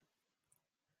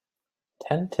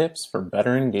10 tips for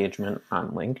better engagement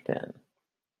on LinkedIn.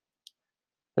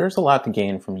 There's a lot to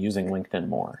gain from using LinkedIn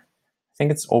more. I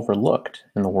think it's overlooked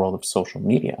in the world of social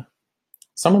media.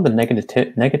 Some of the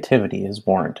negativity is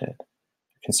warranted.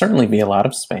 There can certainly be a lot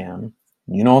of spam.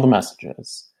 You know the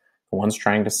messages. The ones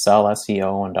trying to sell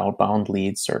SEO and outbound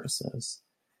lead services.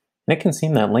 And it can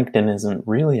seem that LinkedIn isn't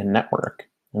really a network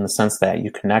in the sense that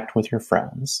you connect with your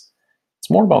friends. It's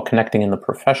more about connecting in the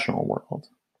professional world.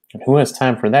 And who has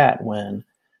time for that when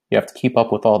you have to keep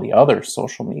up with all the other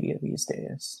social media these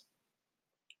days?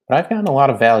 But I've gotten a lot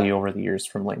of value over the years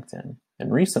from LinkedIn,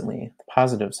 and recently the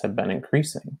positives have been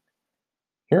increasing.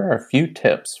 Here are a few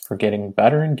tips for getting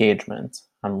better engagement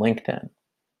on LinkedIn.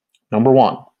 Number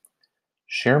 1,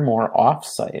 share more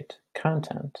off-site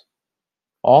content.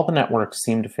 All the networks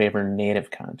seem to favor native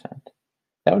content.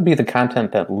 That would be the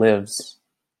content that lives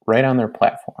right on their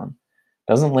platform,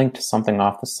 doesn't link to something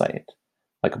off the site,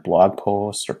 like a blog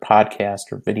post or podcast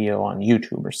or video on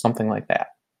YouTube or something like that.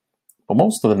 But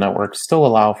most of the networks still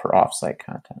allow for off-site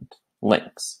content,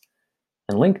 links.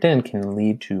 And LinkedIn can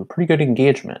lead to pretty good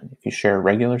engagement if you share a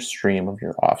regular stream of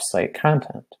your off-site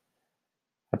content.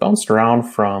 I bounced around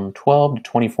from 12 to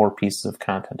 24 pieces of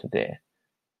content a day.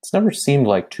 It's never seemed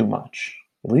like too much.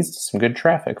 It leads to some good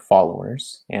traffic,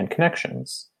 followers, and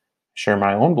connections. I share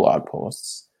my own blog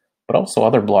posts, but also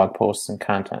other blog posts and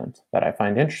content that I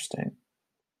find interesting.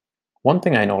 One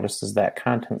thing I noticed is that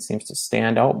content seems to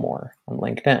stand out more on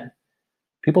LinkedIn.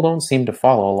 People don't seem to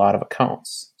follow a lot of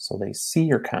accounts, so they see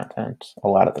your content a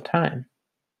lot of the time.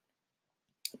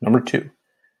 Number 2,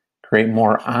 create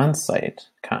more on-site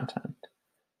content.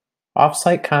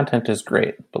 Off-site content is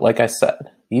great, but like I said,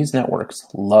 these networks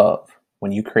love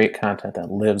when you create content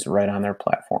that lives right on their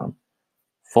platform.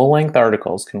 Full-length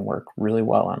articles can work really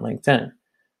well on LinkedIn,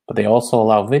 but they also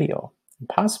allow video, and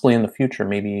possibly in the future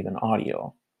maybe even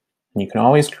audio. And you can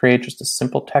always create just a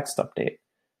simple text update,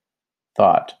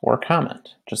 thought, or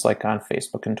comment, just like on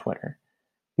Facebook and Twitter.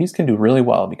 These can do really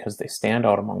well because they stand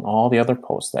out among all the other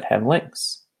posts that have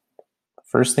links. The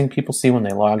first thing people see when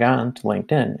they log on to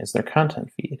LinkedIn is their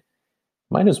content feed.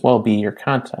 Might as well be your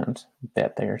content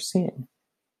that they are seeing.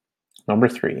 Number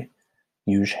 3,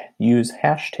 use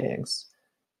hashtags.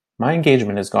 My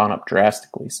engagement has gone up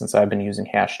drastically since I've been using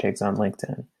hashtags on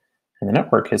LinkedIn, and the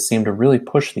network has seemed to really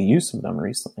push the use of them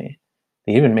recently.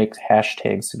 They even make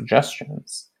hashtag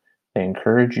suggestions. They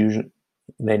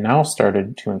now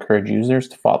started to encourage users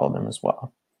to follow them as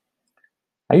well.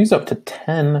 I use up to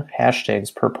 10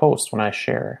 hashtags per post when I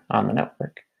share on the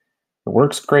network. It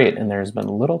works great, and there's been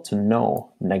little to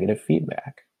no negative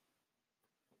feedback.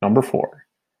 Number 4,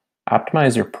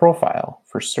 optimize your profile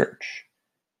for search.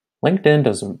 LinkedIn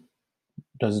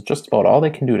does just about all they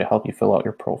can do to help you fill out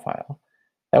your profile.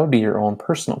 That would be your own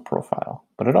personal profile,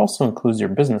 but it also includes your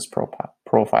business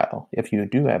profile if you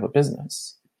do have a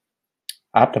business.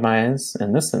 Optimize,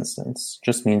 in this instance,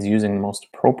 just means using the most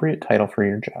appropriate title for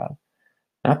your job.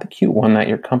 Not the cute one that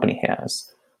your company has,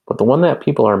 but the one that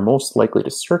people are most likely to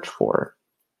search for.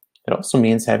 It also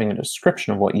means having a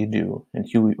description of what you do and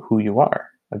who you are,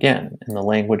 again, in the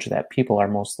language that people are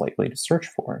most likely to search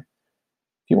for.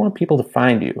 If you want people to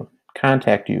find you,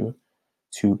 contact you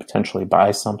to potentially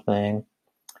buy something,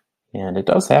 and it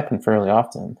does happen fairly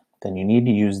often, then you need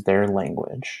to use their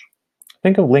language.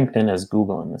 Think of LinkedIn as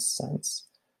Google in this sense.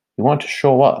 You want to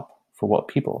show up for what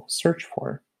people search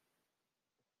for.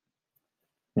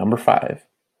 Number 5,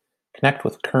 connect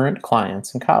with current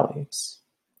clients and colleagues.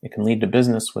 It can lead to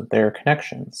business with their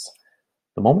connections.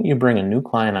 The moment you bring a new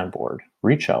client on board,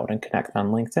 reach out and connect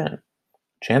on LinkedIn.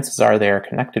 Chances are they are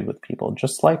connected with people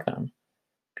just like them,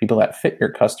 people that fit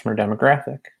your customer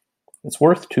demographic. It's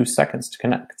worth 2 seconds to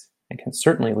connect and can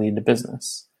certainly lead to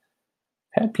business.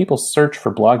 I've had people search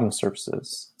for blogging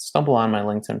services, stumble on my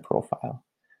LinkedIn profile,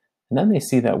 and then they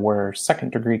see that we're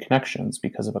second-degree connections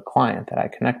because of a client that I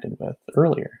connected with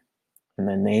earlier, and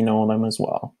then they know them as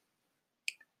well.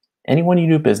 Anyone you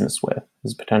do business with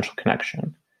is a potential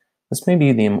connection. This may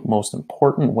be the most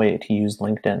important way to use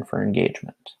LinkedIn for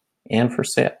engagement and for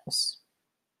sales.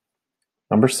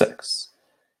 Number 6,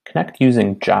 connect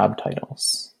using job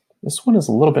titles. This one is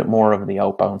a little bit more of the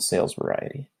outbound sales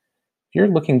variety. If you're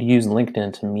looking to use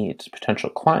LinkedIn to meet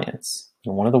potential clients,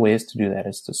 then one of the ways to do that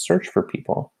is to search for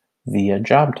people via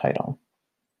job title.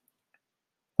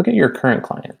 Look at your current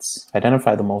clients.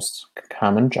 Identify the most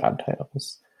common job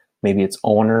titles. Maybe it's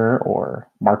owner or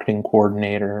marketing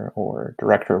coordinator or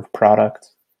director of product.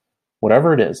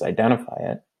 Whatever it is, identify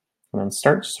it, and then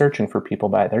start searching for people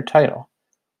by their title,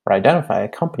 or identify a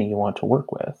company you want to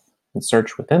work with and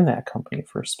search within that company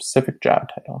for a specific job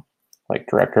title, like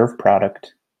director of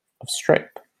product of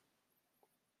Stripe.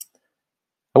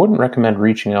 I wouldn't recommend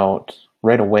reaching out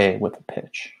right away with a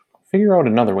pitch. Figure out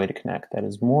another way to connect that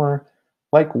is more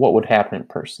like what would happen in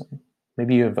person.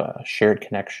 Maybe you have a shared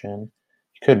connection.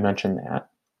 You could mention that.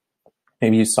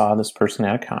 Maybe you saw this person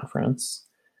at a conference.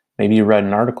 Maybe you read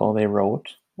an article they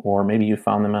wrote, or maybe you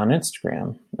found them on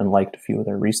Instagram and liked a few of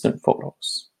their recent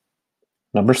photos.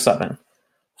 Number 7,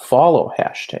 follow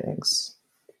hashtags.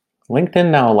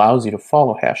 LinkedIn now allows you to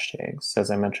follow hashtags, as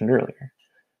I mentioned earlier.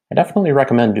 I definitely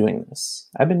recommend doing this.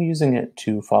 I've been using it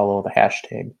to follow the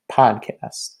hashtag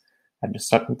podcast. I've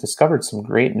discovered some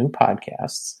great new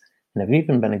podcasts, and I've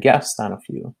even been a guest on a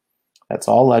few. That's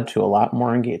all led to a lot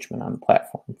more engagement on the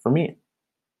platform for me.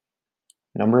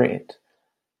 Number 8,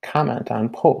 comment on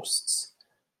posts.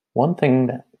 One thing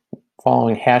that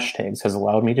following hashtags has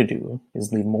allowed me to do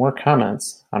is leave more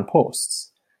comments on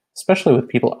posts, especially with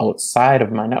people outside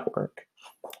of my network.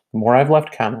 The more I've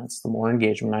left comments, the more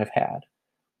engagement I've had.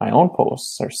 My own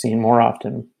posts are seen more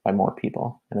often by more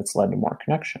people, and it's led to more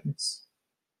connections.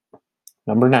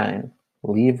 Number 9,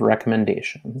 leave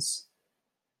recommendations.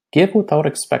 Give without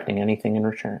expecting anything in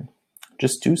return.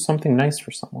 Just do something nice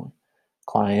for someone.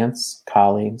 Clients,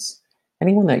 colleagues,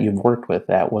 anyone that you've worked with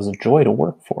that was a joy to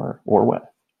work for or with.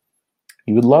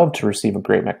 You would love to receive a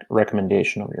great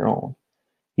recommendation of your own.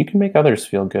 You can make others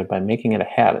feel good by making it a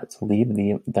habit to leave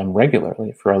them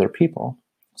regularly for other people.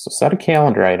 So set a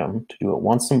calendar item to do it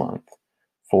once a month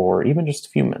for even just a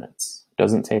few minutes. It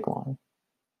doesn't take long.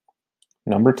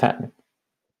 Number 10,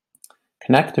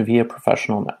 connect via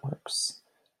professional networks.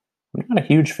 I'm not a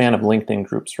huge fan of LinkedIn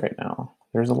groups right now.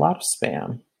 There's a lot of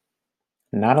spam,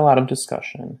 not a lot of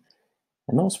discussion,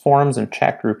 and those forums and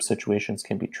chat group situations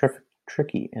can be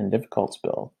tricky and difficult to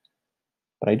build.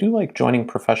 But I do like joining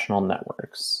professional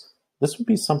networks. This would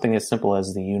be something as simple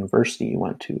as the university you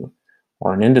went to,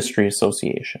 or an industry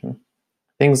association,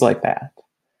 things like that.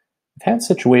 I've had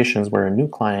situations where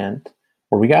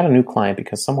we got a new client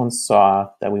because someone saw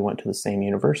that we went to the same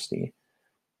university,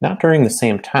 not during the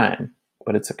same time,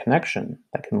 but it's a connection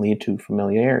that can lead to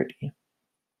familiarity.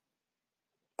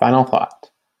 Final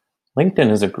thought. LinkedIn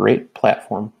is a great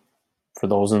platform for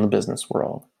those in the business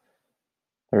world.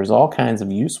 There's all kinds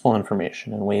of useful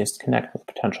information and ways to connect with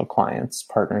potential clients,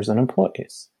 partners, and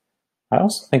employees. I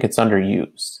also think it's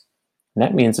underused, and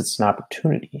that means it's an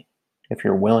opportunity if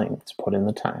you're willing to put in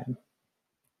the time.